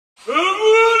What's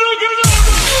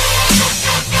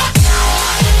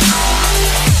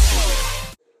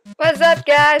up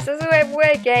guys, this is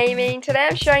We're Gaming. Today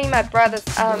I'm showing my brother's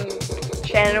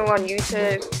channel on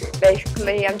YouTube.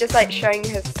 Basically, I'm just like showing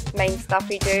his main stuff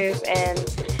he does, and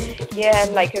yeah,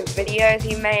 and like his videos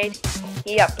he made.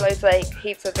 He uploads like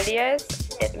heaps of videos.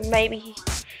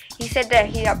 He said that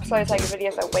he uploads like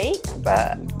videos a week,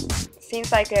 but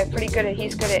seems like they're pretty good.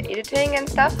 He's good at editing and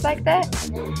stuff like that.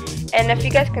 And if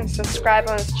you guys can subscribe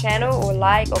on his channel or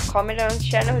like or comment on his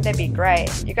channel, that'd be great.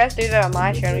 You guys do that on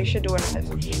my channel, you should do it on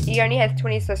his. He only has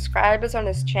 20 subscribers on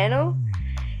his channel,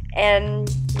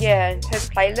 and yeah, his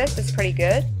playlist is pretty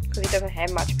good because he doesn't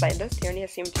have much playlist. He only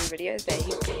has 17 videos that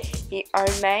he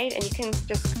own made, and you can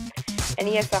just, and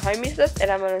he has a homies list, and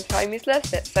I'm on his homies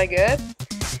list. That's so good.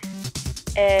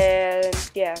 And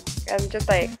yeah, I'm just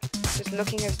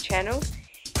looking at his channel.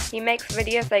 He makes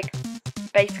videos like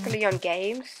basically on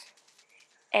games,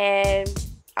 and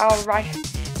I'll write,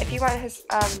 if you want his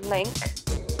link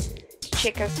to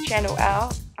check his channel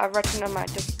out, I've written on my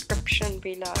description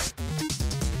below,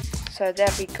 so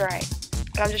that'd be great.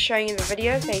 And I'm just showing you the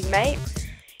videos that he makes.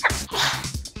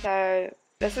 So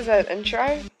this is an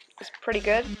intro. It's pretty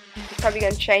good. He's probably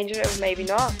going to change it or maybe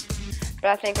not,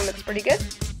 but I think it looks pretty good.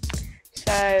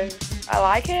 So I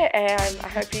like it, and I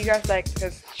hope you guys like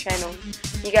his channel.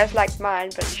 You guys like mine,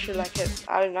 but you should like his.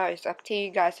 I don't know, it's up to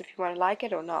you guys if you want to like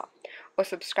it or not, or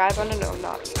subscribe on it or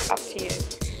not. It's up to you.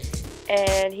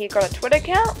 And he got a Twitter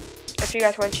account. If you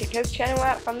guys want to check his channel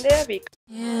out from there, be